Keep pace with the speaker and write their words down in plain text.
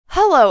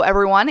Hello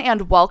everyone,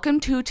 and welcome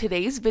to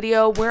today's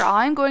video where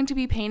I'm going to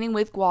be painting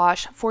with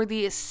gouache for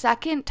the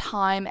second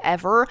time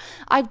ever.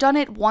 I've done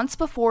it once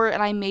before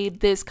and I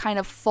made this kind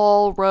of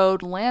fall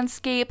road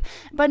landscape,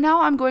 but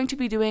now I'm going to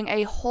be doing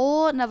a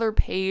whole another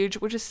page,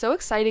 which is so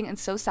exciting and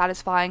so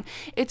satisfying.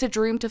 It's a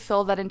dream to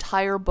fill that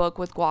entire book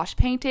with gouache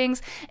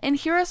paintings, and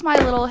here is my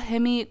little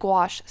himi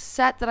gouache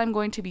set that I'm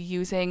going to be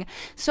using.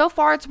 So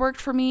far it's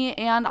worked for me,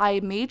 and I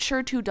made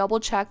sure to double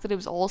check that it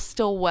was all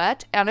still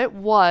wet, and it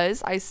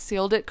was. I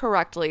sealed it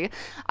correctly.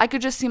 I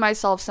could just see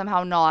myself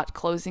somehow not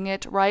closing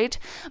it right,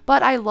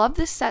 but I love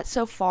this set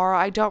so far.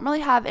 I don't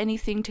really have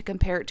anything to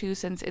compare it to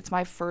since it's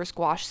my first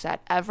gouache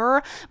set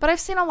ever, but I've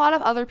seen a lot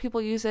of other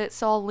people use it,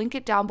 so I'll link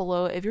it down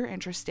below if you're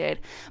interested.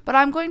 But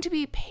I'm going to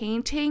be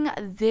painting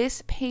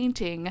this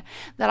painting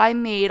that I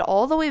made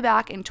all the way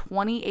back in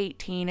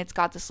 2018. It's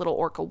got this little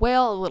orca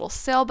whale, a little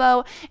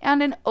sailboat,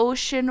 and an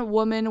ocean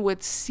woman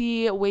with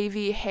sea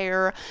wavy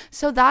hair.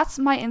 So that's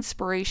my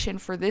inspiration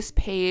for this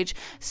page.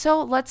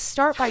 So let's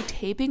start by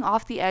taping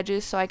off the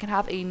edges so I can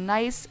have a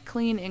nice,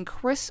 clean, and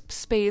crisp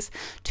space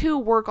to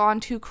work on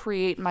to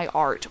create my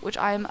art, which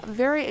I'm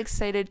very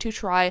excited to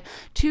try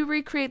to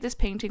recreate this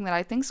painting that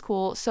I think is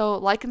cool. So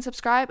like and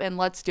subscribe, and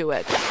let's do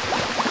it.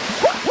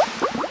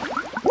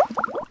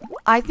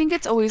 I think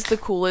it's always the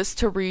coolest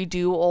to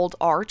redo old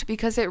art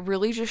because it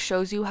really just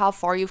shows you how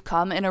far you've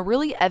come in a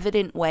really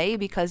evident way,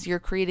 because you're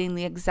creating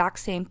the exact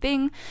same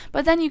thing,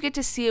 but then you get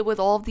to see it with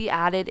all of the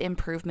added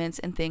improvements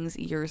and things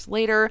years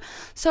later.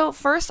 So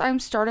first I'm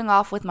starting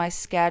off with my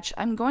sketch.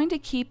 I'm going to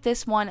keep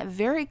this one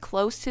very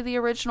close to the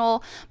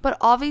original, but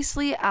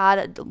obviously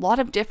add a lot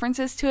of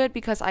differences to it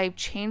because I've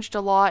changed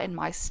a lot in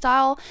my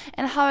style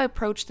and how I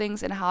approach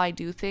things and how I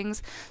do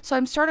things. So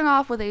I'm starting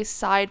off with a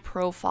side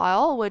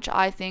profile, which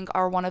I think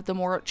are one of the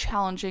more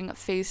challenging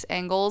face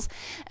angles,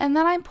 and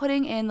then I'm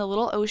putting in the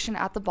little ocean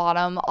at the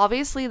bottom.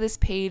 Obviously this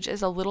page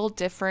is a little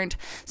different,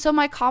 so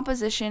my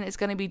composition is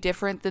going to be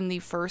different than the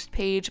first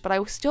page, but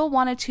I still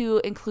wanted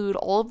to include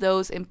all of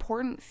those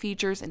important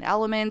features and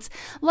elements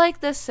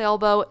like the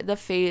sailboat, the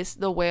face,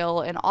 the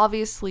whale, and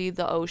obviously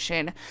the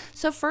ocean.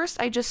 So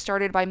first I just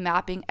started by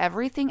mapping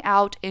everything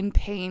out in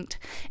paint,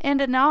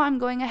 and now I'm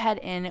going ahead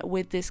in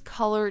with this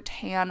color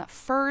tan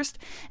first,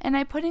 and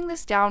I'm putting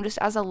this down just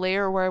as a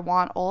layer where I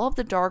want all of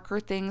the darker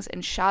things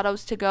and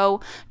shadows to go,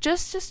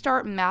 just to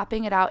start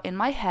mapping it out in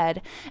my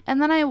head. And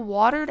then I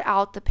watered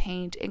out the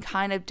paint and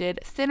kind of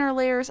did thinner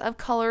layers of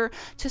color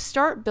to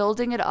start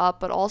building it up,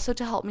 but also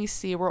to help me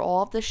see where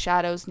all of the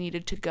shadows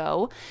needed to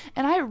go.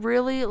 And I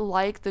really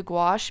like the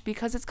gouache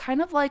because it's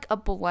kind of like a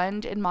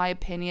blend, in my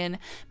opinion,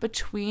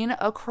 between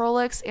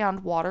acrylics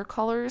and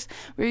watercolors,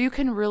 where you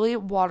can really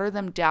water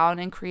them down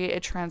and create a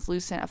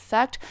translucent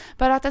effect,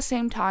 but at the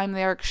same time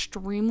they are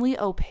extremely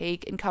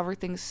opaque and cover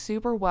things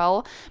super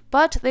well,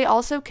 but they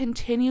also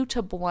continue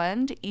to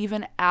blend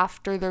even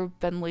after they've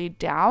been laid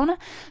down.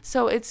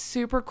 So it's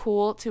super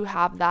cool to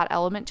have that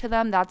element to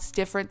them. That's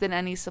different than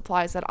any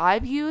supplies that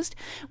I've used,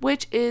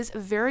 which is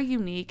very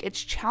unique.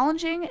 It's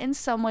challenging in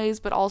some ways,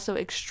 but also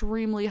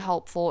extremely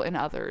helpful in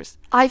others.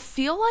 I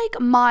feel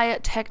like my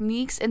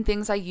techniques and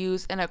things I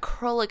use in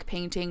acrylic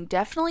painting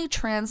definitely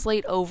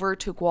translate over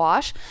to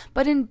gouache,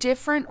 but in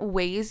different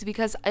ways,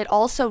 because it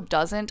also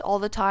doesn't all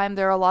the time.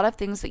 There are a lot of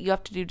things that you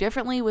have to do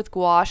differently with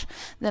gouache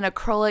than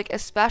acrylic,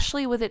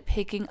 especially with it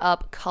picking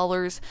up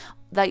colors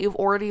that you've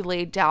already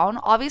laid down.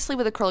 Obviously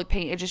with acrylic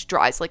paint it just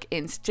dries like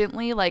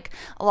instantly. Like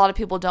a lot of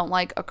people don't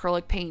like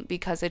acrylic paint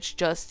because it's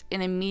just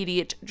an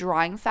immediate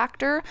drying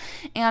factor,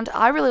 and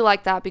I really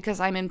like that because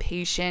I'm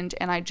impatient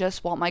and I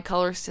just want my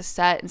colors to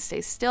set and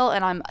stay still,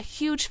 and I'm a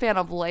huge fan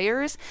of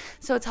layers,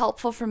 so it's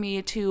helpful for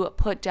me to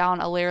put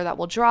down a layer that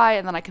will dry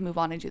and then I can move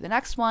on and do the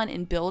next one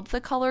and build the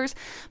colors.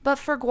 But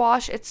for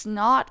gouache it's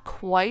not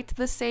quite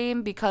the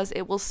same because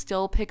it will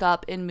still pick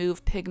up and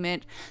move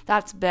pigment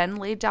that's been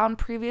laid down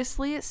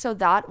previously. So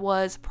that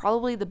was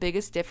probably the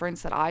biggest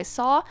difference that I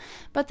saw.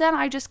 But then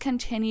I just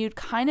continued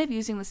kind of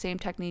using the same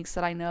techniques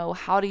that I know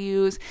how to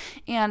use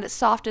and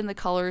soften the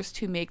colors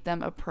to make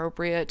them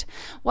appropriate.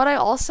 What I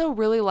also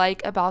really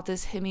like about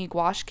this himi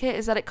gouache kit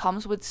is that it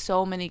comes with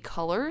so many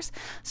colors,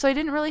 so I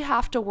didn't really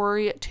have to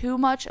worry too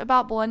much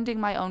about blending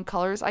my own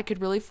colors. I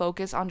could really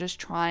focus on just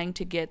trying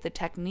to get the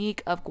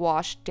technique of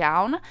gouache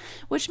down,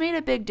 which made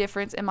a big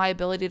difference in my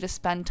ability to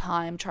spend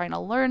time trying to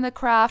learn the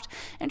craft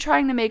and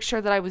trying to make sure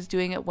that I was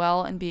doing it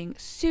well and being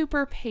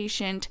super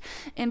patient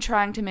in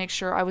trying to make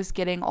sure I was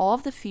getting all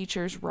of the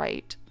features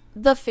right.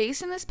 The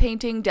face in this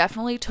painting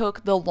definitely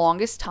took the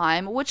longest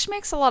time, which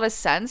makes a lot of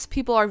sense.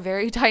 People are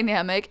very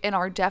dynamic and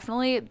are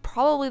definitely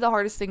probably the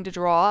hardest thing to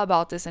draw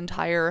about this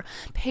entire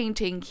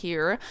painting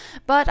here.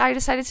 But I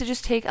decided to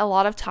just take a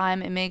lot of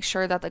time and make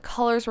sure that the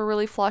colors were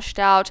really flushed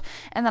out,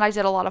 and then I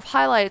did a lot of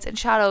highlights and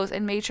shadows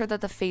and made sure that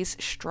the face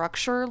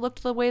structure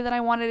looked the way that I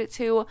wanted it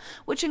to,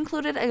 which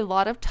included a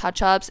lot of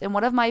touch-ups. And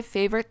one of my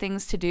favorite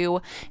things to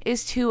do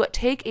is to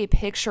take a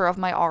picture of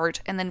my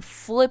art and then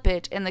flip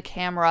it in the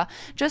camera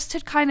just to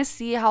kind kind of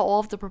see how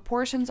all of the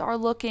proportions are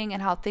looking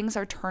and how things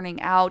are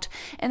turning out.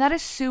 And that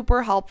is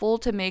super helpful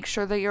to make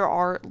sure that your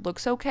art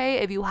looks okay.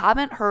 If you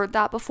haven't heard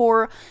that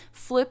before,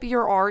 flip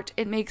your art.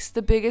 It makes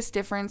the biggest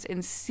difference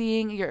in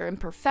seeing your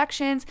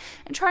imperfections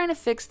and trying to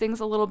fix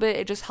things a little bit.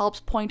 It just helps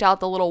point out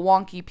the little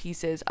wonky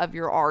pieces of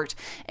your art,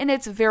 and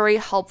it's very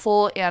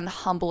helpful and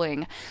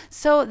humbling.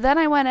 So then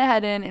I went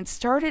ahead and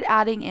started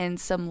adding in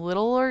some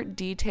littler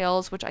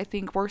details, which I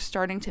think were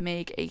starting to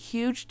make a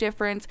huge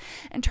difference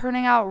and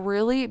turning out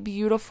really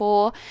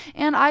beautiful.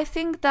 And I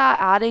think that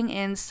adding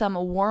in some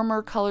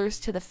warmer colors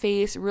to the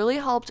face really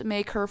helped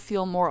make her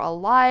feel more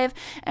alive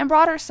and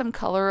brought her some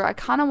color. I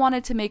kind of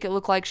wanted to make it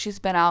look like she's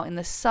been out in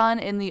the sun,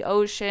 in the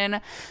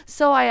ocean,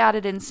 so I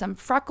added in some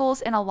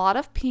freckles and a lot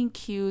of pink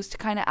hues to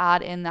kind of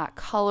add in that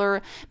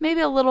color, maybe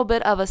a little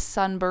bit of a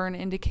sunburn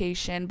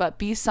indication, but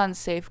be sun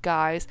safe,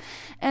 guys.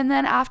 And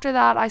then after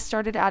that, I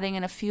started adding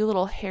in a few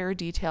little hair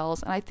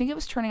details, and I think it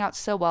was turning out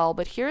so well.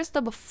 But here's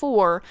the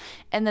before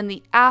and then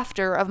the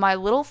after of my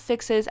little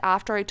fixes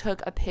after I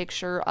took a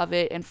picture of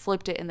it and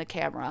flipped it in the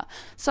camera.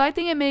 So I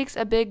think it makes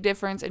a big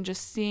difference in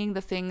just seeing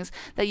the things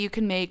that you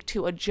can make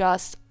to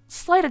adjust,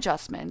 slight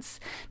adjustments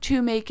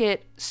to make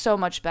it so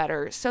much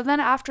better. So then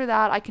after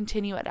that, I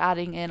continue at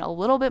adding in a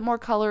little bit more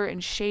color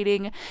and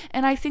shading,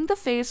 and I think the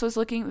face was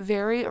looking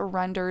very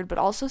rendered, but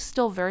also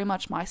still very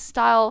much my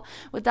style,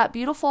 with that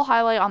beautiful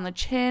highlight on the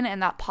chin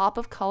and that pop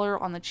of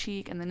color on the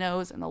cheek and the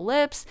nose and the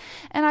lips,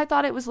 and I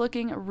thought it was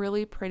looking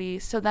really pretty.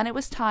 So then it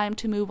was time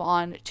to move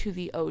on to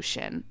the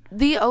ocean.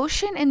 The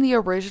ocean in the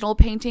original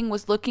painting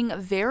was looking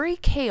very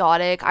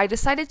chaotic. I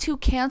decided to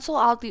cancel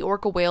out the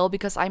orca whale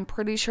because I'm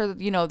pretty sure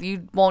that,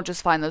 you won't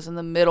just find those in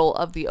the middle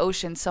of the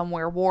ocean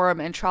somewhere warm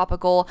and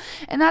tropical,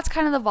 and that's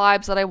kind of the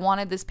vibes that I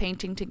wanted this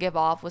painting to give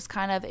off, was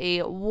kind of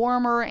a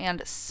warmer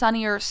and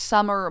sunnier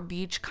summer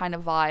beach kind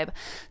of vibe.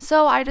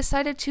 So I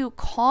decided to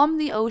calm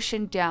the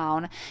ocean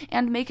down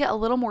and make it a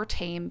little more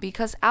tame,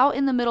 because out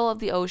in the middle of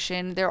the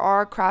ocean there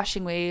are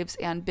crashing waves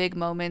and big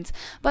moments,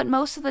 but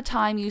most of the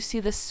time you see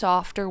the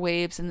softer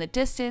waves in the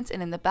distance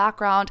and in the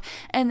background,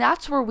 and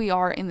that's where we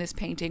are in this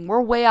painting.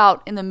 We're way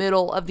out in the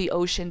middle of the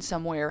ocean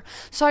somewhere.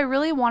 So I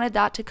really wanted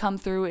that to come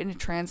through and to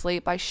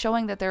translate by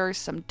showing that there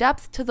is some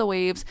depth to the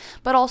waves,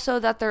 but also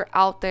that they're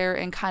out there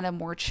and kind of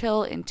more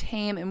chill and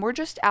tame, and we're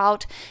just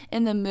out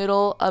in the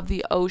middle of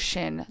the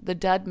ocean, the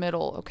dead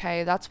middle.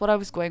 Okay, that's what I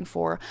was going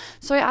for.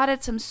 So I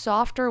added some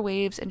softer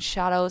waves and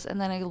shadows, and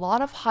then a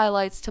lot of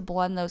highlights to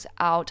blend those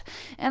out,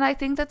 and I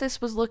think that this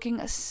was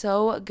looking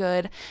so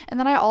good. And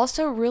then I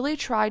also really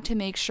tried to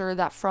make sure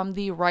that from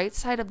the right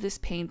side of this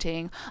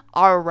painting,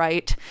 our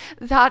right,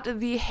 that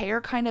the hair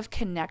kind of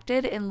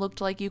connected and looked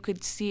like you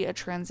could see a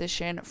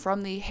transition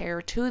from the hair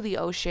to the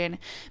ocean,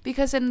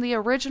 because in the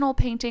original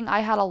painting I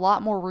had a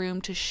lot more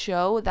room to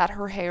show that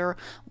her hair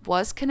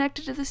was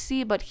connected to the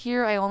sea, but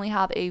here I only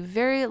have a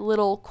very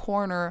little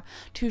corner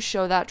to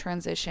show that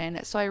transition.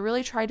 So I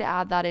really tried to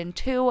add that in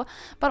too,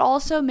 but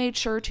also made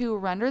sure to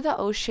render the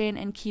ocean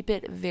and keep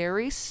it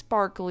very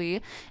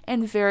sparkly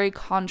and very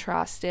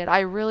contrasted. I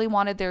really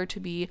wanted there to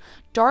be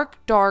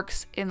dark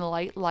darks and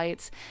light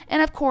lights,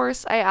 and of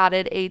course I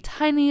added a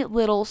tiny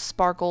little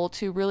sparkle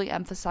to really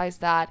emphasize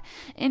that.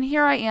 And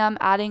here I am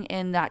adding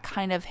in that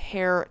kind of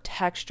hair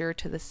texture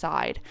to the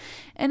side.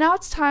 And now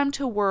it's time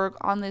to work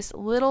on this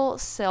little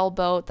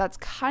sailboat that's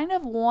kind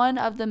of one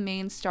of the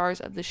main stars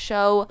of the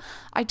show.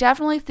 I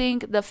definitely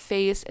think the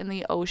face and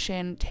the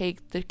ocean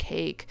take the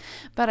cake,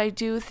 but I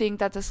do think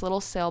that this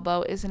little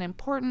sailboat is an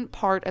important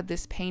part of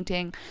this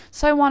painting,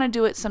 so I want to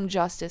do it some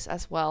justice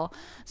as well.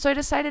 So I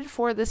decided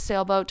for this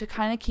sailboat to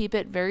kind of keep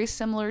it very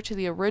similar to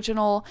the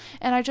original,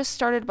 and I just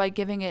started by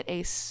giving it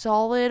a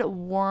solid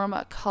warm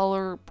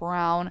color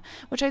brown,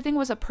 which I think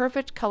was a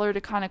perfect color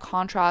to kind of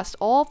contrast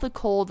all of the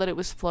cold that it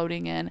was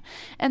floating in.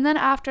 And then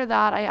after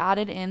that I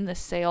added in the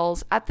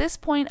sails. At this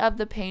point of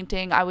the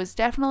painting I was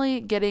definitely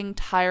getting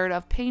tired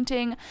of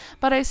painting,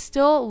 but I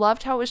still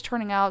loved how it was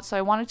turning out, so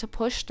I wanted to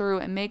push through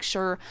and make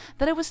sure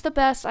that it was the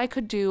best I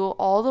could do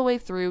all the way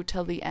through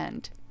till the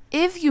end.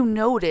 If you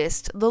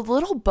noticed, the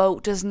little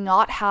boat does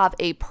not have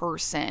a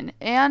person,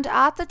 and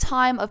at the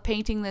time of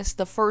painting this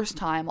the first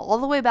time, all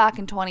the way back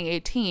in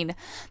 2018,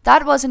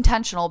 that was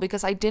intentional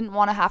because I didn't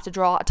want to have to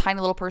draw a tiny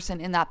little person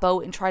in that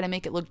boat and try to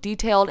make it look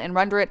detailed and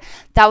render it.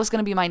 That was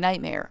going to be my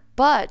nightmare.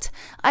 But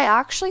I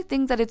actually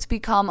think that it's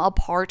become a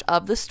part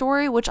of the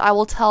story, which I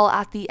will tell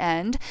at the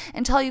end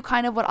and tell you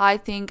kind of what I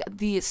think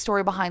the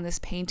story behind this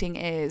painting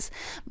is.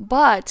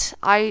 But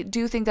I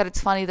do think that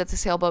it's funny that the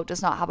sailboat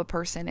does not have a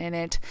person in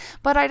it.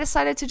 But I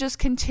decided to just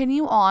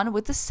continue on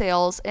with the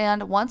sails,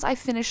 and once I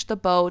finished the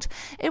boat,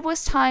 it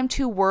was time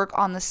to work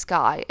on the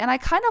sky. And I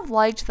kind of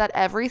liked that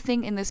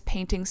everything in this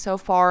painting so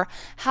far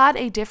had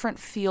a different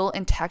feel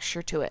and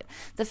texture to it.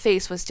 The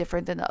face was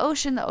different than the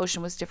ocean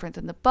was different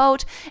than the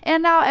boat,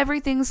 and now everything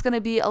everything's going to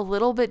be a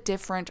little bit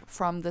different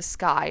from the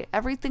sky.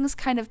 Everything's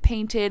kind of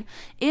painted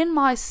in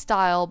my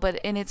style, but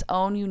in its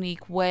own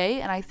unique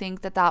way, and I think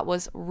that that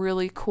was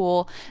really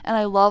cool, and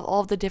I love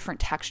all of the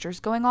different textures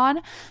going on.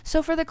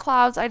 So for the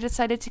clouds, I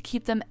decided to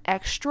keep them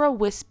extra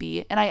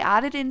wispy, and I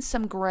added in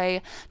some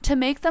gray to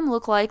make them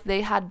look like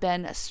they had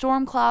been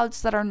storm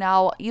clouds that are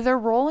now either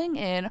rolling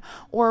in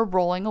or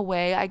rolling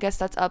away. I guess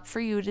that's up for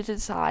you to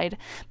decide.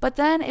 But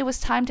then it was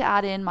time to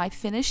add in my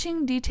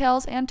finishing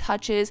details and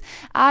touches,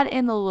 add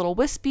in the little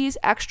wispies,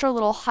 extra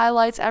little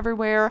highlights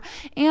everywhere,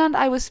 and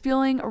I was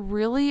feeling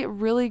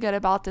really good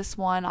about this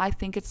one. I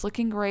think it's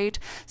looking great.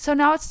 So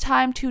now it's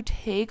time to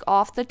take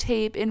off the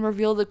tape and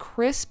reveal the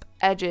crisp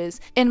edges.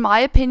 In my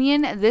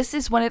opinion, this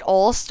is when it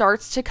all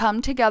starts to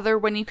come together,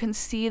 when you can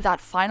see that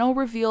final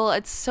reveal.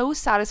 It's so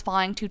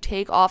satisfying to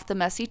take off the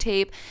messy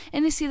tape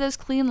and to see those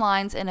clean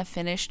lines in a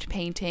finished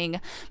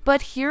painting.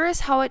 But here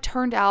is how it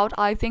turned out.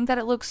 I think that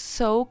it looks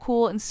so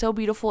cool and so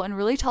beautiful and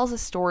really tells a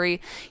story.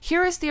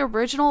 Here is the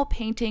original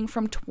painting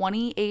from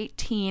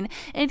 2018,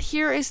 and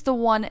here is the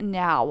one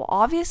now.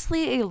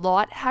 Obviously, a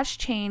lot has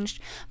changed,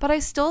 but I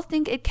still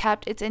think it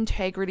kept its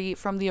integrity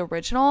from the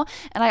original,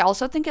 and I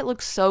also think it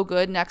looks so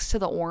good next to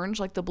the orange.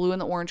 Like the blue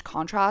and the orange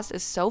contrast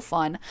is so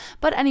fun.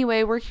 But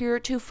anyway, we're here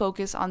to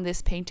focus on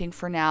this painting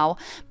for now,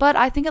 but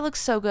I think it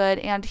looks so good,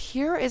 and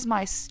here is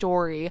my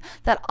story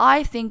that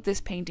I think this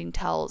painting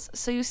tells.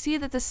 So you see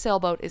that the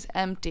sailboat is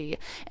empty,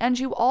 and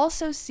you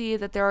also see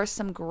that there are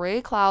some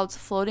gray clouds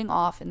floating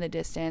off in the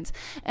distance,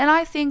 and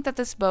I think that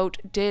this boat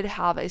did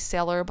have a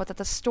sailor, but that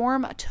the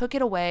storm took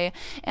it away,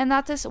 and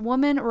that this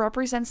woman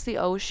represents the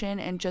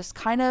ocean and just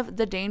kind of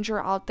the danger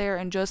out there,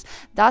 and just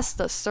that's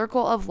the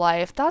circle of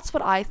life. That's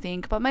what I think.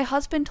 But my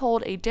husband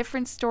told a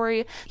different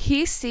story.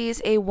 He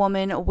sees a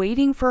woman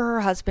waiting for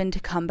her husband to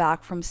come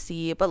back from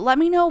sea. But let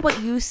me know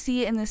what you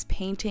see in this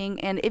painting,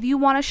 and if you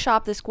want to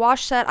shop this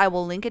gouache set, I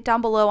will link it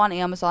down below on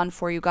Amazon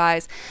for you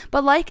guys.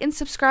 But like and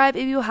subscribe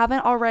if you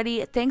haven't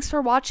already. Thanks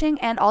for watching,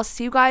 and I'll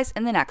see you guys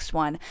in the next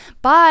one.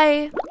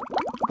 Bye!